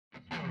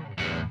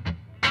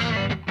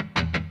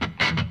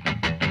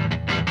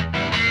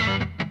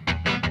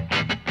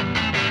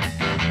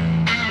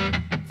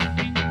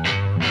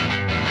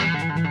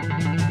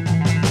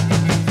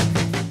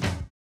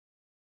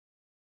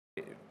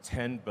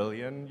10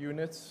 billion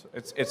units.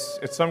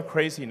 It's some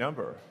crazy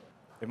number.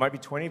 It might be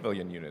 20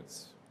 billion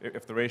units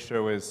if the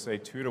ratio is, say,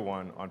 2 to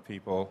 1 on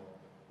people.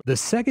 The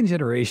second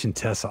generation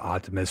Tesla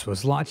Optimus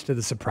was launched to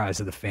the surprise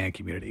of the fan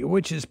community,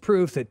 which is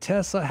proof that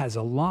Tesla has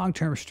a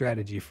long-term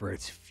strategy for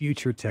its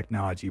future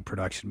technology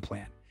production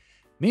plan.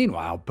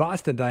 Meanwhile,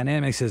 Boston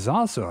Dynamics has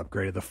also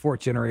upgraded the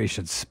fourth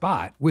generation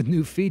Spot with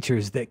new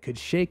features that could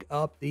shake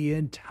up the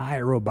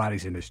entire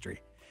robotics industry.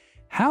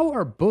 How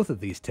are both of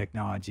these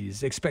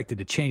technologies expected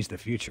to change the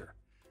future?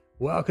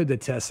 Welcome to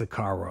Tesla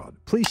Car World.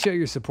 Please show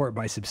your support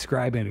by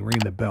subscribing and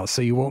ringing the bell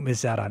so you won't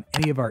miss out on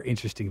any of our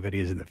interesting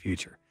videos in the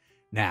future.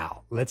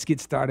 Now, let's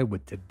get started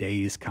with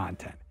today's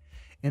content.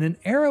 In an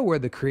era where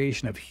the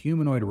creation of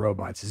humanoid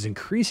robots is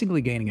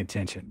increasingly gaining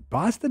attention,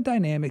 Boston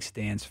Dynamics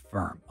stands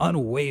firm,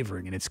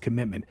 unwavering in its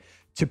commitment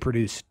to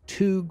produce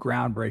two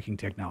groundbreaking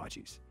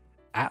technologies,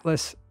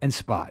 Atlas and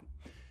Spot.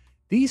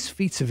 These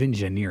feats of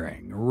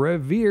engineering,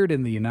 revered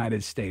in the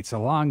United States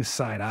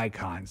alongside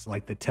icons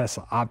like the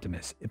Tesla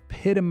Optimus,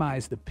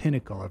 epitomize the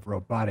pinnacle of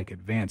robotic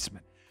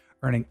advancement,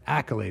 earning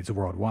accolades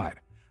worldwide.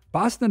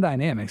 Boston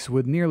Dynamics,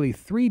 with nearly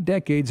 3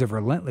 decades of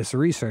relentless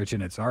research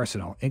in its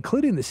arsenal,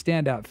 including the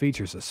standout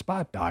features of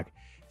Spot Dog,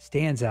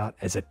 stands out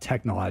as a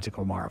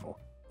technological marvel.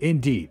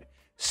 Indeed,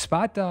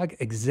 Spot Dog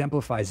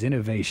exemplifies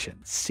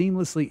innovation,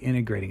 seamlessly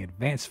integrating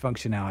advanced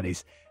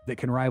functionalities that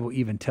can rival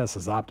even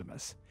Tesla's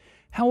Optimus.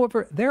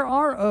 However, there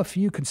are a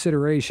few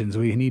considerations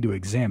we need to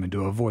examine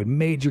to avoid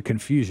major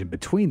confusion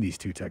between these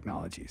two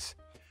technologies.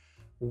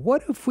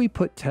 What if we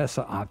put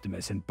Tesla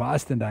Optimus and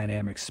Boston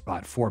Dynamics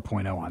Spot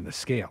 4.0 on the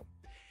scale?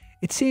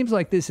 It seems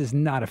like this is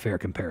not a fair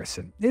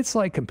comparison. It's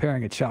like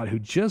comparing a child who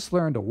just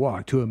learned to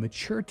walk to a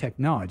mature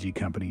technology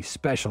company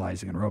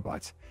specializing in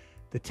robots.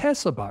 The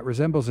Tesla bot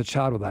resembles a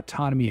child with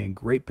autonomy and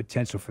great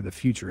potential for the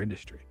future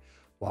industry,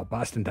 while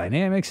Boston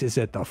Dynamics is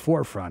at the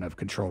forefront of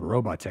controlled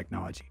robot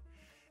technology.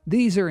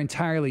 These are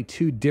entirely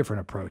two different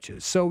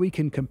approaches, so we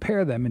can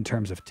compare them in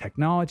terms of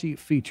technology,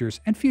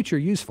 features, and future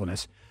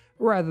usefulness,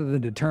 rather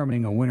than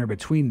determining a winner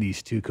between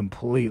these two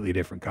completely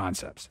different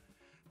concepts.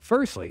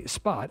 Firstly,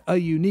 Spot, a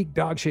unique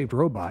dog-shaped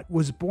robot,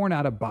 was born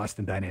out of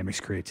Boston Dynamics'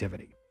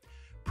 creativity.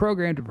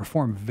 Programmed to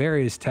perform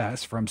various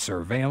tasks from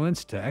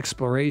surveillance to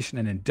exploration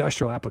and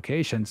industrial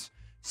applications,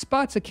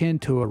 Spot's akin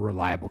to a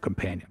reliable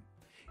companion.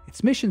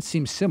 Its mission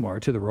seems similar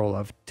to the role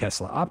of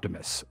Tesla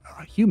Optimus,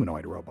 a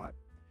humanoid robot.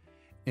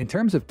 In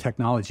terms of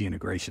technology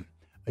integration,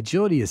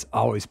 agility is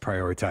always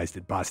prioritized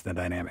at Boston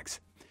Dynamics.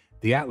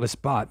 The Atlas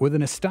bot, with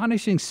an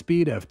astonishing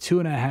speed of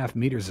 2.5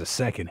 meters a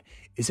second,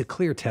 is a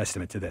clear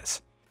testament to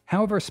this.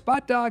 However,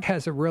 Spot Dog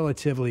has a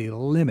relatively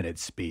limited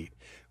speed,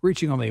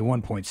 reaching only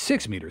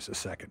 1.6 meters a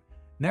second.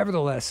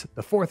 Nevertheless,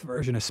 the fourth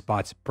version of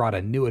Spot's brought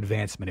a new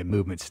advancement in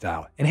movement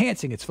style,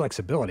 enhancing its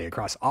flexibility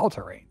across all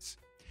terrains.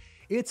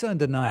 It's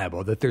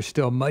undeniable that there's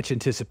still much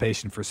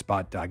anticipation for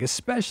Spot Dog,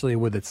 especially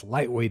with its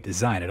lightweight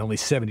design at only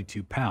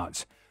 72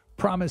 pounds,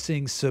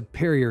 promising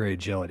superior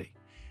agility.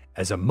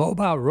 As a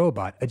mobile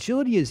robot,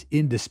 agility is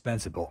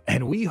indispensable,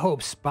 and we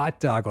hope Spot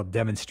Dog will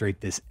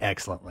demonstrate this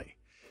excellently.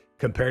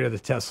 Compared to the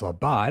Tesla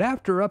bot,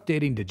 after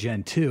updating to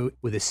Gen 2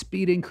 with a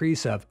speed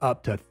increase of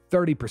up to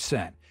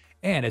 30%,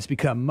 and has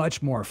become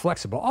much more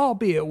flexible,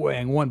 albeit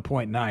weighing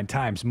 1.9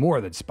 times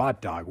more than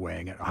Spot Dog,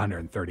 weighing at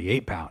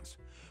 138 pounds.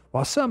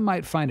 While some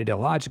might find it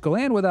illogical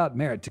and without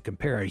merit to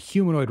compare a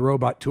humanoid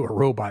robot to a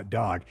robot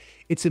dog,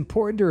 it's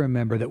important to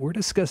remember that we're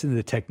discussing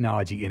the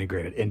technology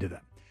integrated into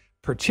them.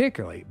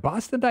 Particularly,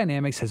 Boston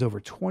Dynamics has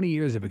over 20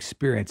 years of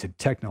experience in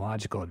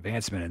technological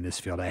advancement in this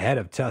field ahead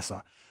of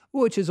Tesla,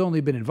 which has only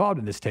been involved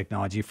in this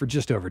technology for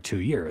just over 2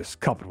 years,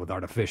 coupled with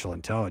artificial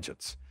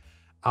intelligence.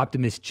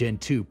 Optimus Gen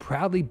 2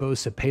 proudly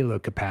boasts a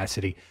payload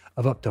capacity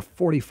of up to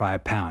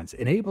 45 pounds,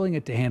 enabling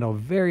it to handle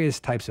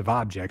various types of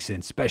objects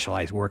in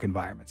specialized work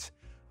environments.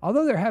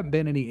 Although there haven't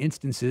been any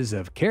instances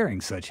of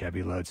carrying such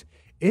heavy loads,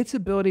 its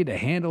ability to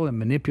handle and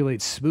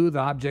manipulate smooth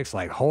objects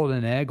like holding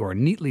an egg or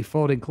neatly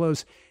folding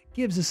clothes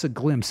gives us a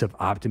glimpse of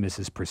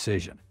Optimus's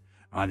precision.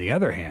 On the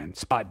other hand,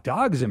 Spot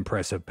Dog's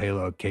impressive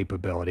payload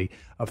capability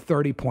of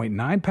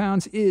 30.9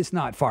 pounds is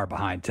not far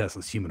behind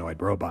Tesla's humanoid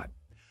robot.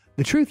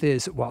 The truth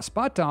is, while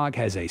Spot Dog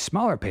has a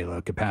smaller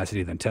payload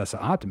capacity than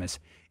Tesla Optimus,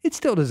 it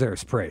still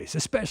deserves praise,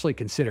 especially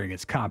considering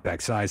its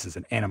compact size as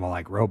an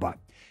animal-like robot.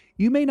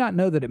 You may not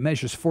know that it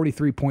measures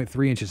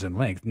 43.3 inches in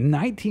length,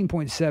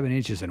 19.7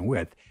 inches in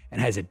width, and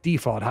has a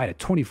default height of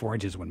 24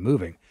 inches when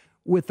moving,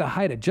 with the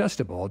height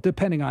adjustable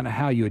depending on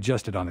how you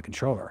adjust it on the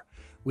controller.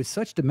 With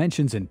such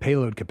dimensions and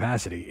payload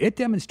capacity, it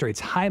demonstrates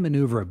high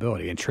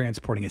maneuverability in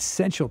transporting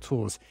essential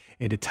tools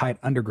into tight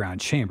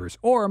underground chambers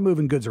or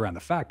moving goods around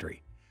the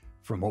factory.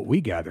 From what we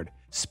gathered,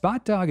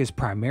 Spot Dog is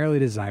primarily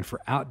designed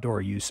for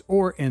outdoor use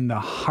or in the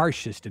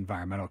harshest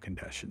environmental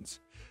conditions,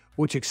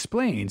 which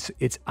explains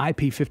its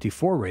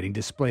IP54 rating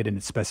displayed in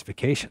its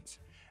specifications.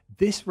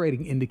 This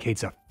rating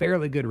indicates a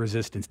fairly good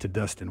resistance to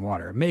dust and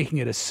water, making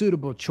it a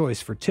suitable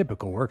choice for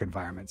typical work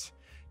environments.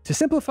 To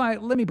simplify,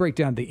 let me break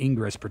down the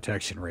ingress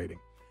protection rating.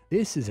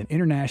 This is an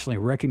internationally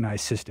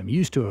recognized system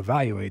used to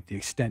evaluate the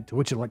extent to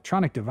which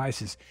electronic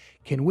devices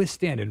can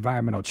withstand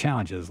environmental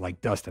challenges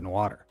like dust and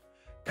water.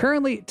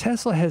 Currently,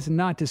 Tesla has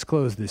not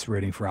disclosed this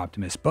rating for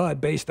Optimus,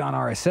 but based on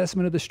our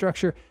assessment of the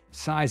structure,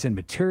 size, and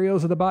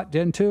materials of the bot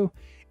Gen 2,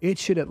 it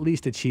should at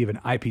least achieve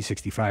an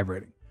IP65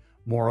 rating.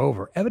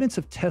 Moreover, evidence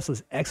of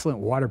Tesla's excellent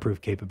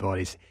waterproof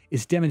capabilities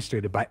is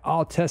demonstrated by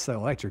all Tesla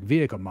electric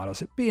vehicle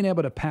models being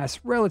able to pass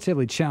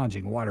relatively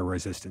challenging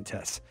water-resistant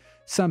tests,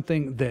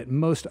 something that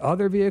most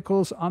other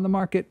vehicles on the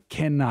market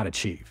cannot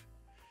achieve.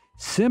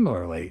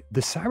 Similarly,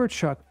 the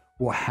Cybertruck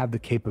will have the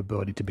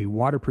capability to be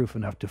waterproof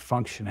enough to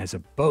function as a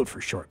boat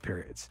for short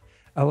periods,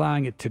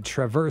 allowing it to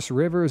traverse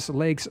rivers,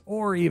 lakes,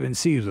 or even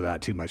seas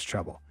without too much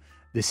trouble.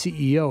 The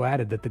CEO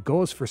added that the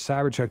goal is for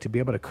Cybertruck to be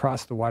able to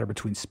cross the water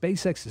between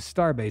SpaceX's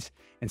Starbase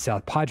and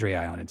South Padre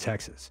Island in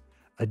Texas.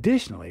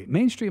 Additionally,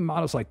 mainstream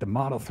models like the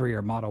Model 3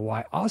 or Model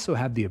Y also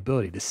have the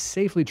ability to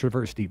safely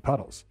traverse deep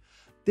puddles.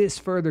 This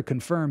further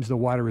confirms the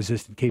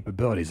water-resistant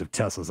capabilities of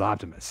Tesla's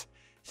Optimus.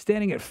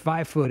 Standing at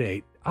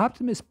 5'8",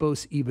 Optimus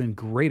boasts even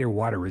greater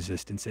water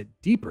resistance at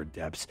deeper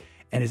depths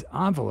and is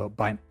enveloped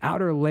by an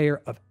outer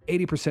layer of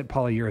 80%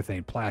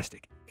 polyurethane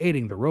plastic,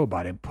 aiding the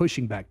robot in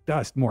pushing back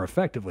dust more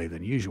effectively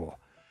than usual.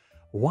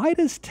 Why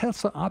does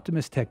Tesla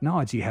Optimus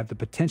technology have the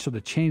potential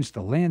to change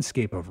the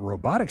landscape of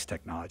robotics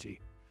technology?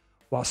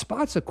 While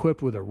Spot's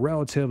equipped with a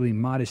relatively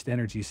modest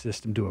energy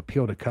system to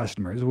appeal to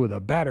customers with a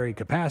battery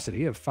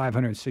capacity of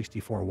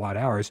 564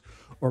 watt-hours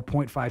or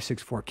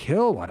 0.564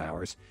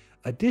 kilowatt-hours,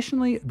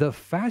 additionally, the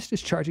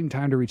fastest charging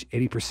time to reach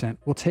 80%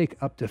 will take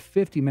up to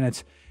 50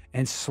 minutes,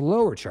 and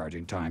slower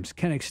charging times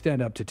can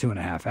extend up to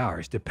 2.5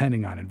 hours,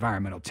 depending on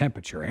environmental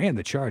temperature and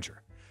the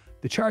charger.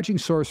 The charging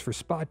source for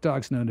Spot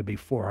Dog is known to be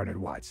 400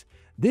 watts.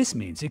 This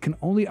means it can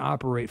only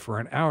operate for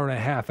an hour and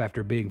a half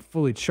after being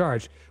fully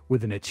charged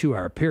within a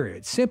 2-hour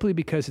period, simply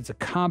because it's a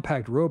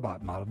compact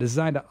robot model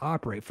designed to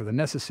operate for the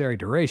necessary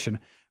duration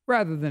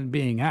rather than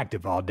being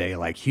active all day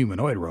like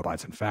humanoid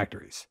robots in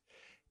factories.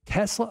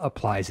 Tesla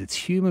applies its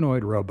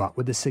humanoid robot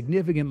with a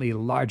significantly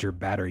larger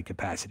battery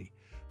capacity,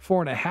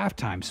 4.5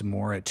 times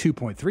more at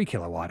 2.3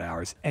 kilowatt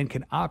hours, and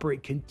can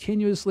operate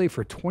continuously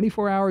for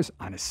 24 hours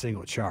on a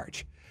single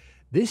charge.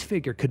 This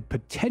figure could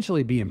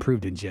potentially be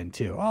improved in Gen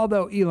 2,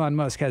 although Elon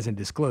Musk hasn't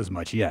disclosed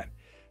much yet.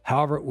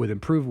 However, with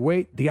improved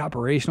weight, the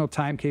operational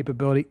time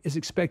capability is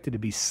expected to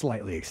be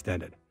slightly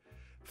extended.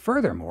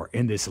 Furthermore,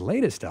 in this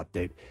latest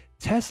update,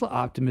 Tesla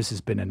Optimus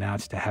has been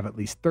announced to have at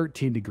least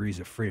 13 degrees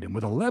of freedom,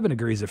 with 11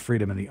 degrees of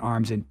freedom in the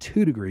arms and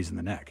 2 degrees in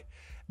the neck.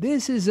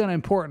 This is an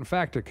important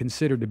factor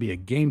considered to be a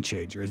game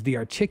changer, as the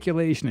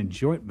articulation and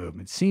joint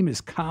movements seem as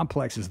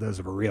complex as those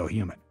of a real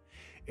human.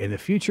 In the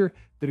future,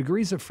 the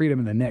degrees of freedom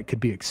in the neck could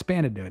be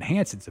expanded to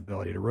enhance its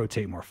ability to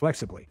rotate more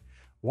flexibly.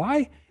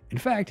 Why? In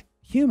fact,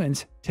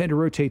 humans tend to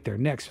rotate their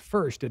necks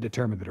first to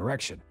determine the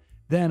direction.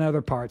 Then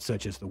other parts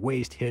such as the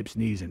waist, hips,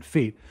 knees, and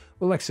feet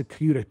will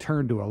execute a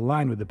turn to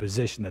align with the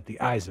position that the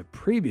eyes have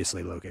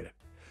previously located.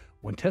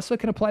 When Tesla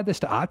can apply this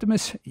to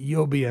Optimus,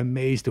 you'll be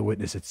amazed to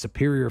witness its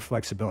superior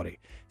flexibility,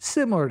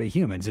 similar to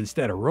humans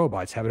instead of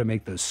robots having to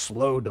make those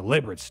slow,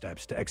 deliberate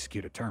steps to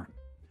execute a turn.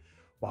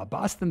 While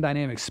Boston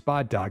Dynamics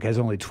Spot Dog has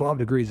only 12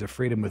 degrees of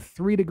freedom with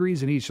 3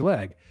 degrees in each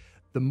leg,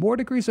 the more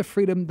degrees of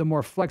freedom, the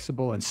more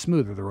flexible and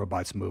smoother the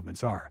robot's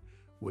movements are.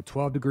 With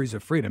 12 degrees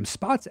of freedom,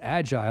 Spot's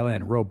agile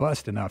and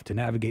robust enough to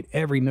navigate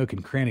every nook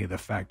and cranny of the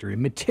factory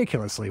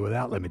meticulously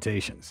without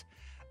limitations.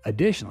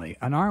 Additionally,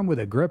 an arm with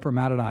a gripper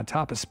mounted on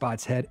top of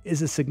Spot's head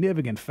is a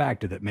significant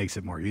factor that makes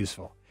it more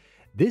useful.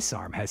 This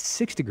arm has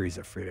 6 degrees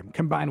of freedom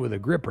combined with a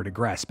gripper to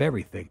grasp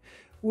everything,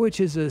 which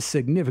is a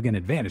significant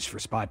advantage for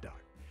Spot Dog.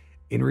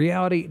 In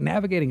reality,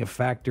 navigating a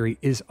factory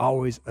is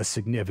always a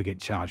significant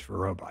challenge for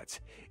robots.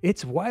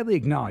 It's widely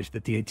acknowledged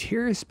that the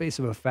interior space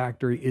of a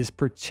factory is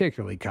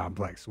particularly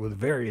complex, with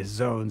various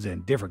zones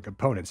and different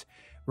components,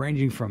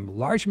 ranging from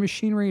large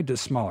machinery to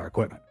smaller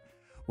equipment.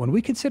 When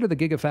we consider the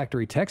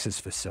Gigafactory Texas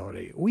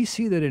facility, we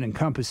see that it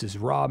encompasses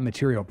raw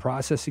material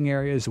processing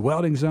areas,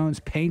 welding zones,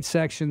 paint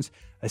sections,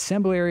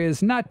 assembly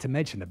areas, not to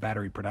mention the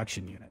battery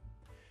production unit.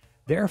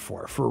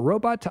 Therefore, for a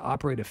robot to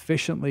operate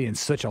efficiently in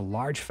such a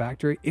large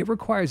factory, it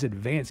requires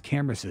advanced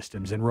camera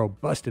systems and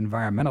robust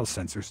environmental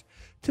sensors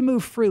to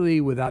move freely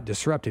without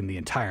disrupting the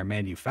entire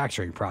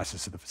manufacturing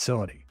process of the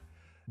facility.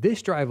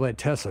 This drive led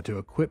Tesla to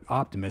equip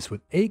Optimus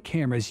with 8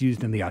 cameras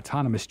used in the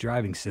autonomous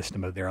driving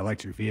system of their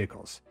electric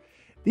vehicles.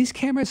 These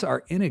cameras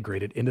are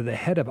integrated into the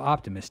head of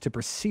Optimus to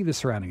perceive the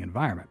surrounding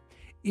environment,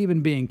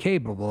 even being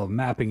capable of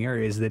mapping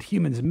areas that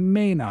humans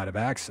may not have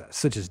accessed,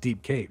 such as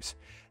deep caves.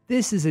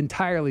 This is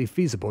entirely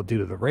feasible due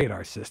to the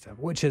radar system,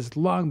 which has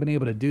long been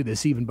able to do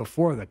this even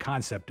before the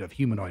concept of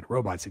humanoid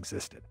robots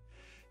existed.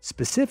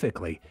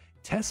 Specifically,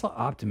 Tesla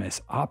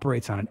Optimus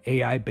operates on an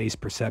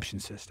AI-based perception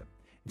system.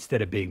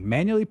 Instead of being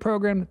manually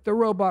programmed, the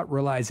robot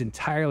relies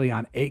entirely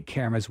on 8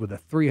 cameras with a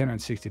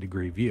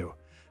 360-degree view,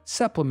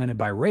 supplemented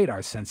by radar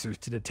sensors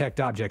to detect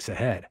objects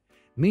ahead.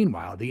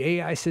 Meanwhile, the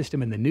AI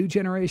system in the new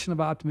generation of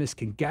Optimus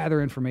can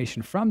gather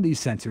information from these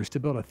sensors to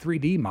build a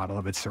 3D model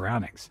of its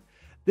surroundings.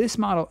 This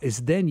model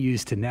is then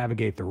used to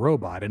navigate the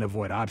robot and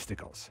avoid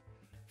obstacles.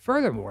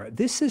 Furthermore,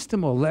 this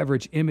system will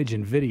leverage image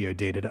and video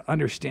data to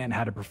understand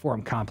how to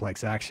perform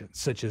complex actions,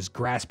 such as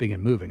grasping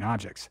and moving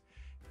objects.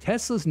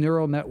 Tesla's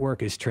neural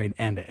network is trained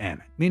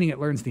end-to-end, meaning it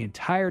learns the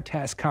entire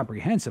task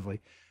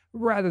comprehensively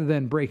rather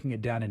than breaking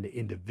it down into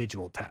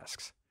individual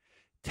tasks.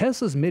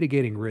 Tesla's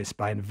mitigating risk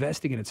by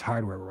investing in its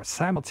hardware while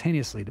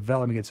simultaneously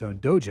developing its own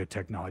Dojo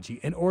technology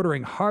and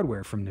ordering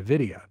hardware from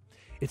NVIDIA.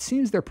 It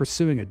seems they're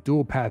pursuing a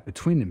dual path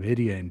between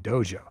NVIDIA and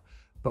Dojo,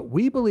 but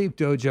we believe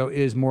Dojo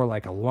is more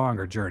like a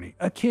longer journey,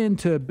 akin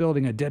to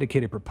building a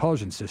dedicated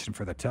propulsion system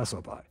for the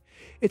Tesla bot.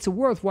 It's a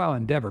worthwhile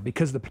endeavor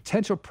because the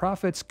potential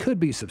profits could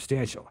be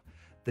substantial.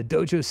 The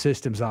Dojo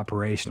system's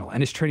operational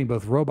and is training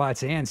both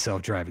robots and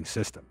self-driving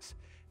systems.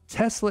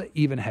 Tesla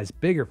even has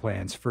bigger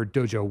plans for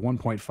Dojo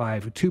 1.5,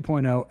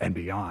 2.0, and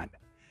beyond.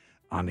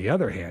 On the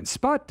other hand,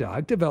 Spot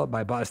Dog, developed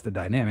by Boston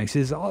Dynamics,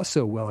 is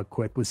also well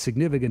equipped with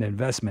significant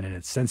investment in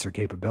its sensor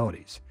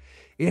capabilities.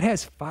 It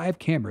has 5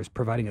 cameras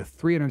providing a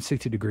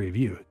 360-degree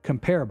view,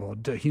 comparable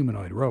to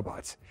humanoid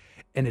robots,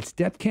 and its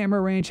depth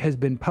camera range has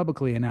been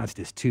publicly announced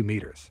as 2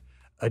 meters.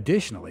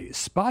 Additionally,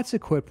 Spot's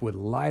equipped with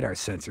LiDAR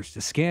sensors to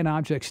scan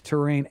objects,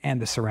 terrain,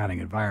 and the surrounding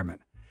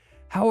environment.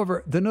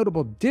 However, the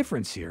notable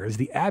difference here is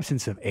the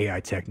absence of AI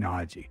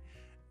technology.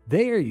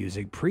 They are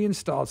using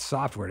pre-installed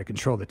software to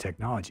control the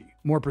technology.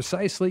 More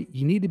precisely,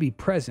 you need to be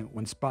present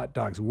when Spot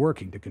Dog's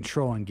working to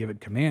control and give it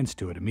commands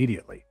to it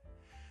immediately.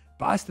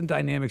 Boston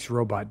Dynamics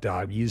Robot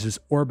Dog uses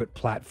Orbit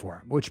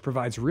Platform, which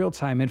provides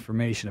real-time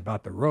information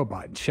about the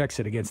robot and checks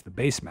it against the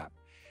base map.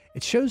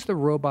 It shows the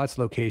robot's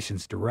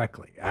locations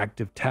directly,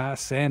 active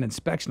tasks, and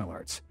inspection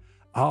alerts,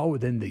 all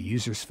within the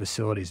user's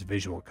facility's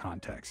visual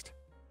context.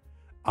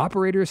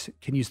 Operators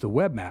can use the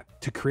web map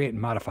to create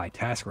and modify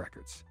task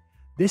records.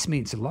 This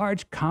means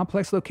large,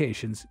 complex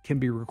locations can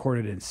be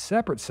recorded in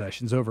separate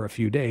sessions over a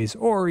few days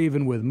or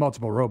even with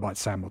multiple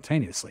robots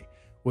simultaneously,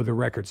 with the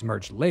records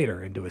merged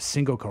later into a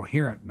single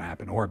coherent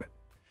map in orbit.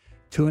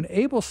 To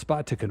enable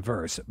Spot to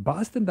converse,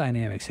 Boston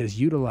Dynamics has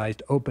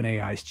utilized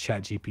OpenAI's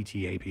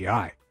ChatGPT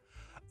API,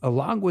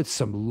 along with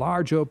some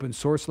large open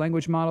source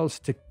language models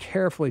to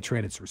carefully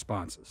train its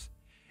responses.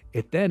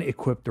 It then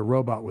equipped the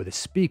robot with a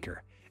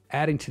speaker,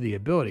 adding to the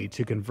ability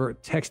to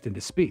convert text into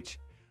speech.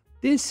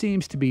 This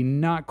seems to be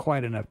not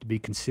quite enough to be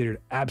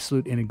considered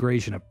absolute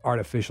integration of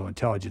artificial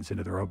intelligence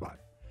into the robot.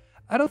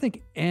 I don't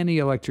think any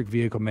electric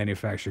vehicle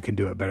manufacturer can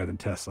do it better than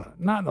Tesla,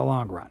 not in the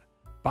long run.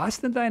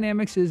 Boston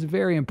Dynamics is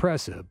very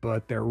impressive,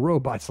 but their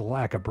robots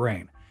lack a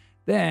brain.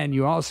 Then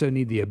you also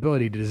need the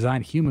ability to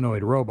design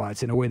humanoid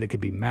robots in a way that could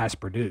be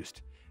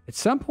mass-produced. At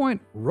some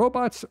point,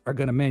 robots are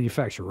going to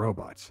manufacture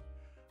robots.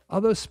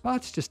 Although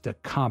Spot's just a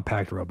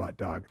compact robot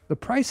dog, the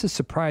price is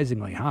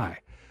surprisingly high,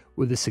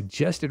 with a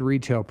suggested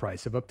retail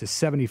price of up to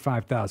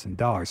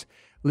 $75,000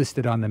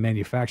 listed on the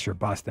manufacturer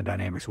Boston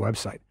Dynamics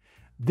website.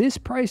 This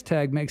price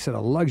tag makes it a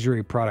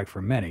luxury product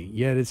for many,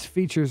 yet its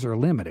features are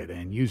limited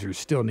and users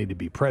still need to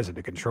be present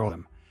to control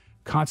them.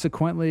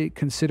 Consequently,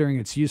 considering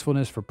its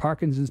usefulness for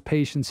Parkinson's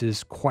patients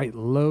is quite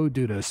low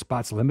due to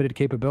Spot's limited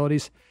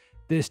capabilities,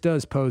 this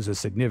does pose a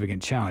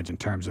significant challenge in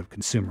terms of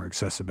consumer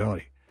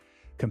accessibility.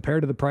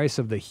 Compared to the price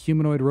of the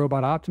humanoid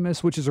robot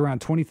Optimus, which is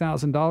around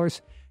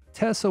 $20,000,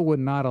 Tesla would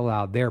not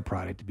allow their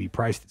product to be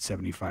priced at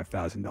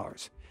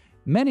 $75,000.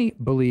 Many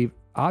believe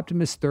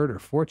Optimus 3rd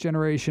or 4th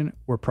generation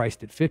were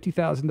priced at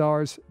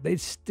 $50,000. They'd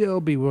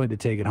still be willing to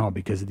take it home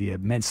because of the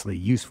immensely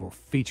useful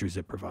features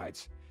it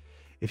provides.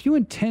 If you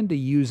intend to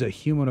use a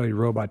humanoid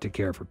robot to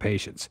care for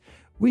patients,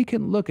 we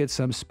can look at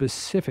some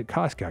specific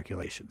cost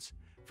calculations.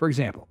 For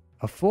example,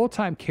 a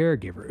full-time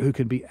caregiver who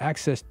can be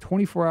accessed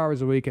 24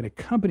 hours a week and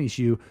accompanies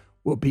you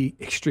will be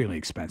extremely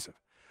expensive.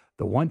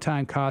 The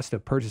one-time cost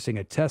of purchasing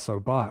a Tesla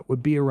bot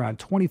would be around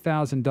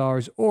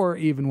 $20,000 or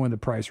even when the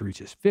price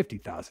reaches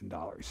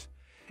 $50,000.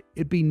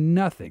 It'd be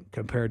nothing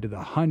compared to the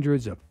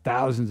hundreds of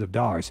thousands of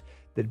dollars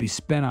that'd be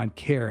spent on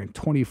care and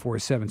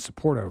 24/7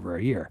 support over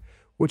a year,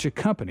 which a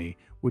company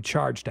would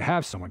charge to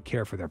have someone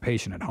care for their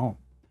patient at home.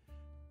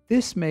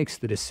 This makes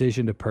the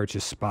decision to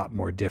purchase Spot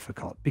more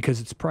difficult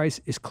because its price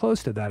is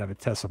close to that of a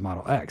Tesla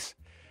Model X.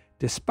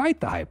 Despite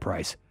the high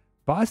price,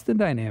 Boston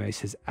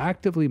Dynamics has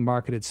actively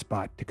marketed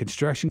Spot to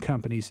construction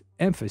companies,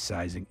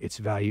 emphasizing its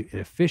value in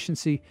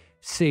efficiency,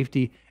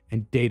 safety,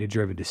 and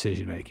data-driven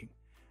decision-making.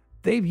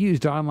 They've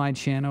used online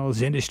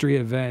channels, industry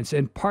events,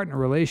 and partner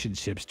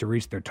relationships to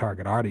reach their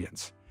target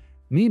audience.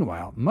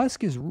 Meanwhile,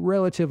 Musk is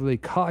relatively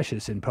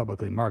cautious in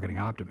publicly marketing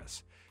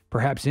Optimus,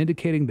 perhaps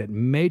indicating that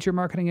major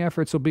marketing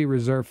efforts will be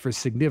reserved for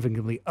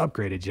significantly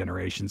upgraded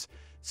generations,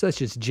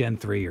 such as Gen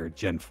 3 or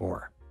Gen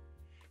 4.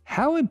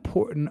 How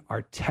important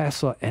are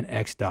Tesla and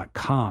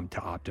X.com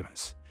to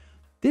Optimus?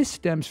 This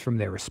stems from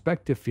their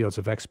respective fields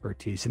of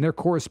expertise and their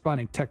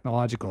corresponding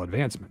technological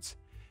advancements.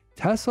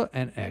 Tesla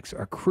and X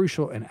are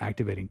crucial in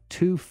activating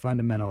 2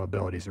 fundamental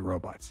abilities of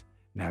robots: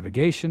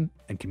 navigation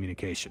and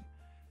communication.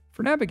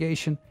 For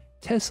navigation,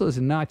 Tesla is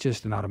not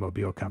just an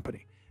automobile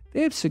company.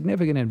 They have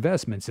significant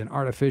investments in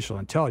artificial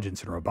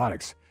intelligence and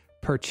robotics,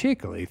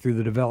 particularly through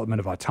the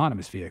development of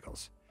autonomous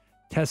vehicles.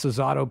 Tesla's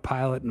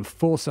autopilot and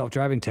full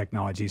self-driving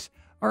technologies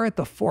are at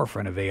the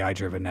forefront of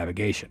AI-driven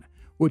navigation,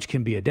 which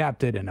can be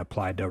adapted and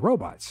applied to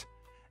robots.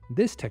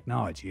 This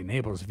technology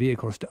enables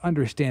vehicles to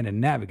understand and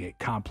navigate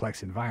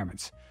complex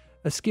environments,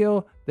 a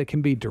skill that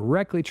can be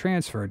directly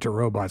transferred to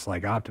robots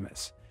like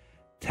Optimus.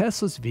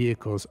 Tesla's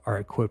vehicles are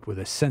equipped with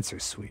a sensor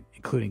suite,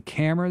 including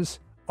cameras,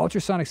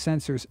 ultrasonic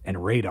sensors,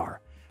 and radar,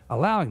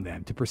 allowing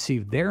them to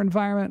perceive their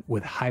environment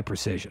with high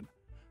precision.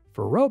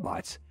 For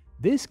robots,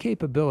 this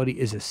capability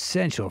is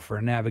essential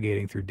for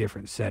navigating through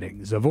different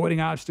settings,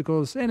 avoiding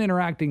obstacles, and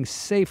interacting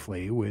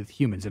safely with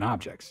humans and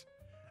objects.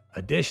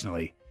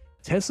 Additionally,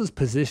 Tesla's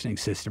positioning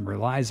system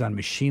relies on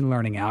machine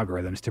learning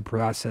algorithms to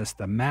process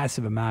the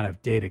massive amount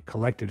of data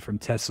collected from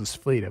Tesla's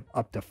fleet of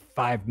up to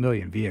 5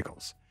 million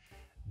vehicles.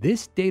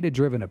 This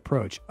data-driven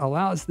approach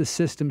allows the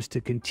systems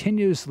to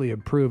continuously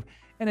improve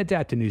and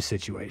adapt to new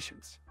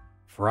situations.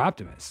 For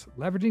Optimus,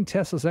 leveraging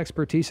Tesla's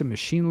expertise in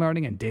machine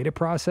learning and data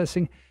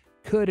processing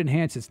could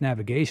enhance its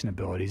navigation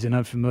abilities in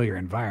unfamiliar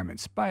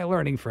environments by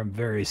learning from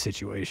various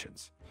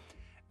situations.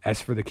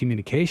 As for the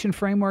communication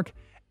framework,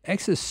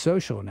 X's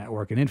social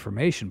network and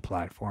information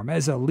platform,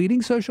 as a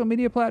leading social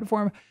media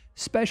platform,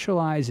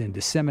 specializes in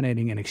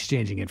disseminating and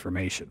exchanging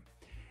information.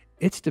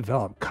 It's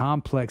developed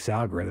complex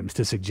algorithms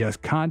to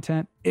suggest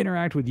content,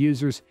 interact with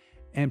users,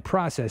 and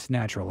process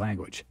natural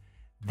language.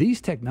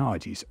 These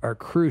technologies are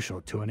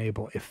crucial to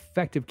enable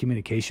effective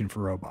communication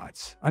for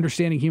robots,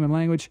 understanding human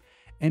language,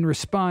 and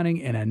responding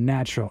in a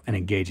natural and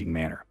engaging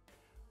manner.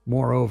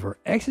 Moreover,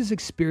 X's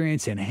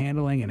experience in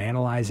handling and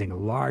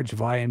analyzing large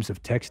volumes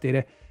of text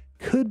data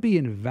could be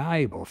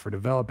invaluable for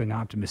developing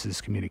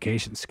Optimus's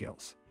communication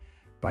skills.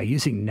 By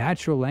using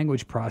natural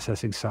language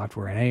processing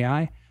software and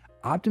AI,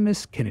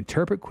 Optimus can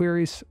interpret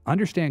queries,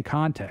 understand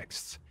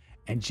contexts,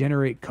 and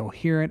generate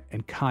coherent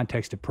and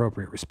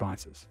context-appropriate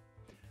responses.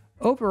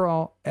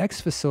 Overall,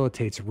 X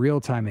facilitates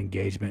real-time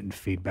engagement and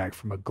feedback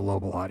from a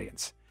global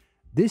audience.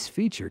 This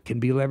feature can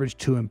be leveraged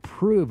to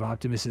improve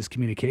Optimus's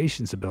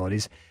communications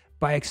abilities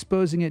by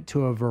exposing it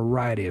to a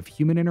variety of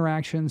human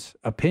interactions,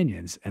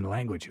 opinions, and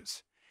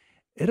languages.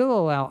 It'll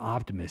allow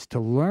Optimus to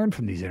learn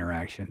from these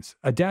interactions,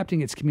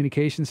 adapting its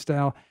communication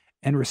style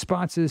and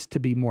responses to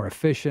be more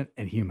efficient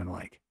and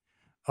human-like.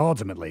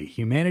 Ultimately,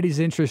 humanity's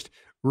interest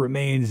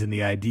remains in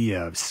the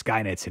idea of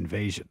Skynet's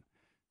invasion.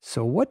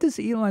 So what does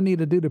Elon need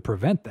to do to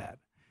prevent that?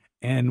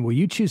 And will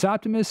you choose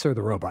Optimus or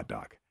the robot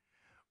dog?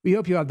 We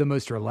hope you have the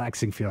most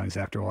relaxing feelings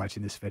after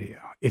watching this video.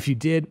 If you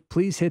did,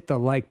 please hit the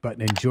like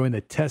button and join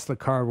the Tesla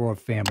Car World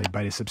family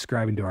by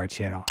subscribing to our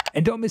channel.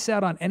 And don't miss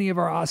out on any of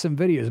our awesome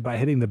videos by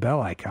hitting the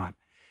bell icon.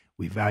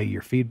 We value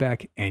your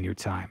feedback and your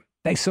time.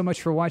 Thanks so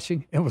much for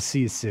watching, and we'll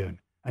see you soon.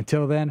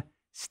 Until then,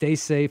 stay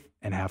safe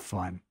and have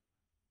fun.